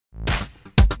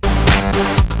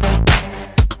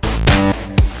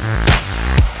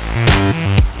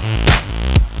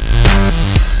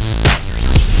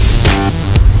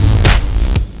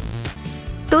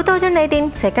2018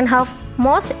 second half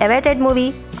most awaited movie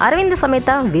Aravinda Sametha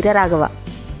Veera Raghava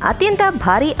అత్యంత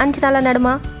భారీ అంచనాల నడుమ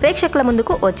ప్రేక్షకుల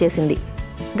ముందుకు వచ్చేసింది.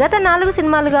 గత 4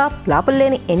 సినిమాలుగా ఫ్లాపులు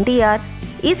లేని ఎన్టీఆర్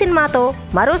ఈ సినిమాతో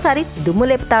మరోసారి దుమ్ము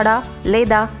లేపుతాడా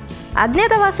లేదా,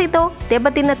 అజ్ఞాతవాసితో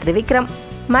దెబ్బతిన్న త్రివిక్రమ్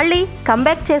మళ్ళీ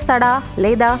కంబ్యాక్ చేస్తాడా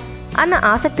లేదా అన్న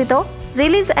ఆసక్తితో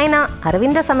రిలీజ్ అయిన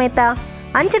అరవింద సమేత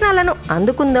అంచనాలను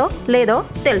అందుకుందో లేదో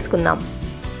తెలుసుకుందాం.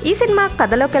 ఈ సినిమా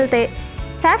కథలోకెళ్తే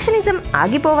ఫ్యాక్షనిజం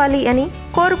ఆగిపోవాలి అని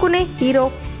కోరుకునే హీరో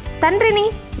తండ్రిని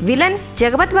విలన్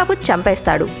జగపతి బాబు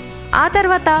చంపేస్తాడు. ఆ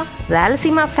తర్వాత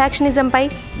రాయలసీమ ఫ్యాక్షనిజంపై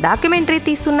డాక్యుమెంటరీ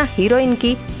తీస్తున్న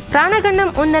హీరోయిన్కి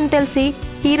ప్రాణగండం ఉందని తెలిసి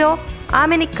హీరో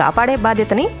ఆమెని కాపాడే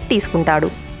బాధ్యతని తీసుకుంటాడు.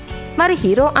 మరి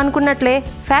హీరో అనుకున్నట్లే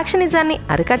ఫ్యాక్షనిజాన్ని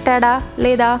అరికట్టాడా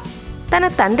లేదా, తన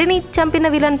తండ్రిని చంపిన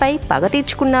విలన్పై పగ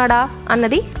తీర్చుకున్నాడా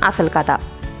అన్నది అసలు కథ.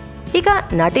 ఇక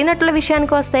నటీనటుల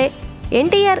విషయానికి వస్తే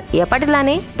ఎన్టీఆర్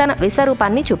ఎప్పటిలానే తన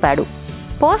విశ్వరూపాన్ని చూపాడు.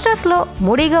 పోస్టర్స్లో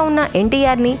మూడీగా ఉన్న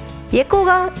ఎన్టీఆర్ని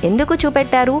ఎక్కువగా ఎందుకు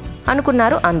చూపెట్టారు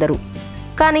అనుకున్నారు అందరూ.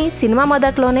 కానీ సినిమా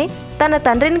మొదట్లోనే తన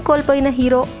తండ్రిని కోల్పోయిన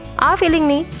హీరో ఆ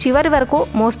ఫీలింగ్ని చివరి వరకు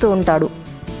మోస్తూ ఉంటాడు.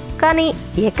 కానీ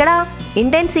ఎక్కడా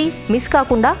ఇంటెన్సీ మిస్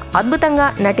కాకుండా అద్భుతంగా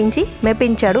నటించి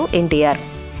మెప్పించాడు ఎన్టీఆర్.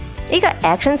 ఇక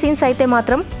యాక్షన్ సీన్స్ అయితే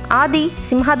మాత్రం ఆది,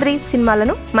 సింహాద్రి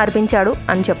సినిమాలను మరిపించాడు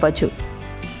అని చెప్పొచ్చు.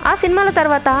 ఆ సినిమాల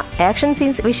తర్వాత యాక్షన్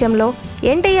సీన్స్ విషయంలో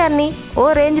ఎన్టీఆర్ని ఓ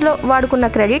రేంజ్లో వాడుకున్న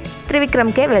క్రెడిట్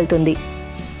త్రివిక్రమ్కే వెళ్తుంది.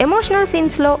 Emotional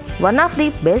సీన్స్లో one of the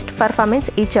best performance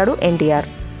ఇచ్చాడు ఎన్టీఆర్.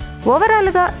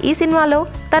 ఓవరాల్గా ఈ సినిమాలో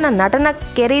తన నటన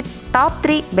కెరీర్ టాప్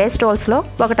 3 బెస్ట్ రోల్స్లో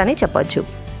ఒకటని చెప్పొచ్చు.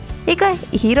 ఇక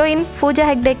హీరోయిన్ పూజా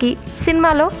హెగ్డేకి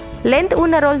సినిమాలో లెంత్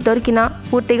ఉన్న రోల్ దొరికినా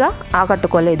పూర్తిగా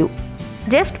ఆకట్టుకోలేదు.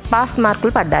 జస్ట్ పాస్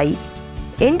మార్కులు పడ్డాయి.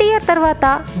 ఎన్టీఆర్ తర్వాత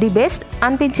ది బెస్ట్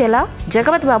అనిపించేలా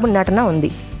జగపతి బాబు నటన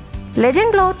ఉంది.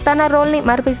 లెజెండ్లో తన రోల్ని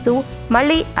మరిపిస్తూ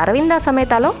మళ్ళీ అరవింద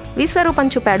సమేతలో విశ్వరూపం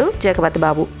చూపాడు జగపతి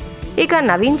బాబు. ఇక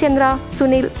నవీన్ చంద్ర,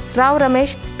 సునీల్, రావు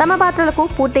రమేష్ తమ పాత్రలకు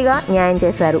పూర్తిగా న్యాయం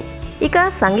చేశారు. ఇక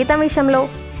సంగీతం విషయంలో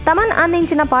తమన్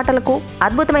అందించిన పాటలకు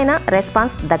అద్భుతమైన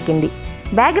రెస్పాన్స్ దక్కింది.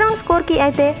 బ్యాక్గ్రౌండ్ స్కోర్కి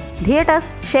అయితే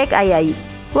థియేటర్స్ షేక్ అయ్యాయి.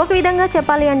 ఒక విధంగా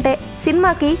చెప్పాలి అంటే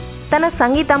సినిమాకి తన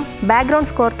సంగీతం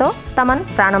బ్యాక్గ్రౌండ్ స్కోర్తో తమన్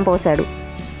ప్రాణం పోశాడు.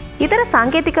 ఇతర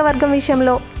సాంకేతిక వర్గం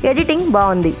విషయంలో ఎడిటింగ్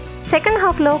బాగుంది. సెకండ్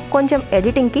హాఫ్లో కొంచెం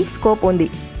ఎడిటింగ్కి స్కోప్ ఉంది.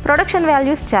 ప్రొడక్షన్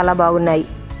వాల్యూస్ చాలా బాగున్నాయి.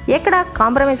 ఎక్కడ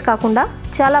కాంప్రమైజ్ కాకుండా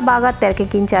చాలా బాగా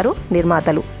తెరకెక్కించారు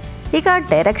నిర్మాతలు. ఇక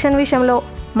డైరెక్షన్ విషయంలో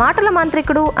మాటల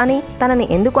మాంత్రికుడు అని తనని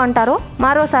ఎందుకు అంటారో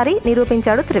మరోసారి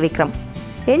నిరూపించాడు త్రివిక్రమ్.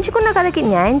 ఎంచుకున్న కథకి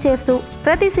న్యాయం చేస్తూ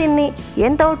ప్రతి సీన్ని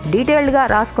ఎంతో డీటెయిల్డ్గా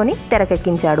రాసుకొని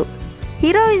తెరకెక్కించాడు.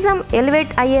 హీరోయిజం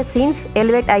ఎలివేట్ అయ్యే సీన్స్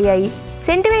ఎలివేట్ అయ్యాయి.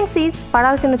 సెంటిమెంట్ సీన్స్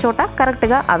పడాల్సిన చోట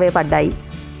కరెక్ట్గా అవే పడ్డాయి.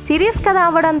 సీరియస్ కథ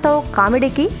అవ్వడంతో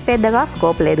కామెడీకి పెద్దగా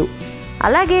స్కోప్ లేదు.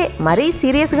 అలాగే మరీ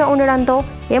సీరియస్గా ఉండడంతో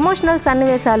ఎమోషనల్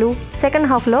సన్నివేశాలు సెకండ్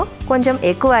హాఫ్లో కొంచెం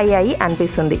ఎక్కువ అయ్యాయి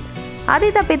అనిపిస్తుంది. అది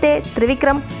తప్పితే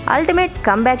త్రివిక్రమ్ అల్టిమేట్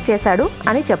కంబ్యాక్ చేశాడు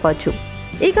అని చెప్పొచ్చు.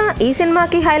 ఇక ఈ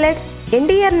సినిమాకి హైలైట్స్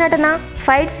ఎన్టీఆర్ నటన,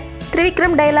 ఫైట్స్,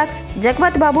 త్రివిక్రమ్ డైలాగ్స్,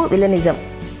 జగపతి బాబు villainism.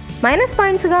 Minus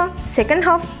పాయింట్స్గా second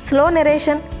half slow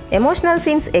narration, emotional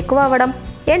scenes ఎక్కువ అవ్వడం,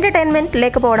 ఎంటర్టైన్మెంట్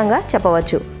లేకపోవడంగా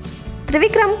చెప్పవచ్చు.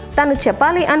 త్రివిక్రమ్ తను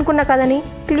చెప్పాలి అనుకున్న కథని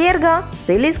క్లియర్గా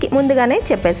రిలీజ్కి ముందుగానే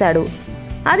చెప్పేశాడు.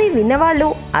 అది విన్నవాళ్ళు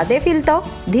అదే ఫీల్తో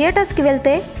థియేటర్స్కి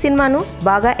వెళ్తే సినిమాను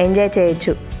బాగా ఎంజాయ్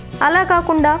చేయొచ్చు. అలా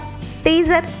కాకుండా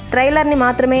టీజర్, ట్రైలర్ని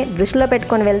మాత్రమే దృష్టిలో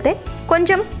పెట్టుకొని వెళ్తే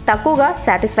కొంచెం తక్కువగా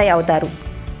సాటిస్ఫై అవుతారు.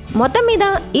 మొత్తం మీద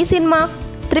ఈ cinema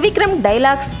Trivikram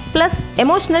dialogues plus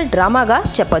emotional డ్రామాగా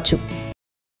చెప్పొచ్చు.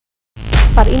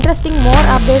 For interesting more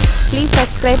updates please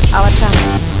subscribe our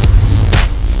channel.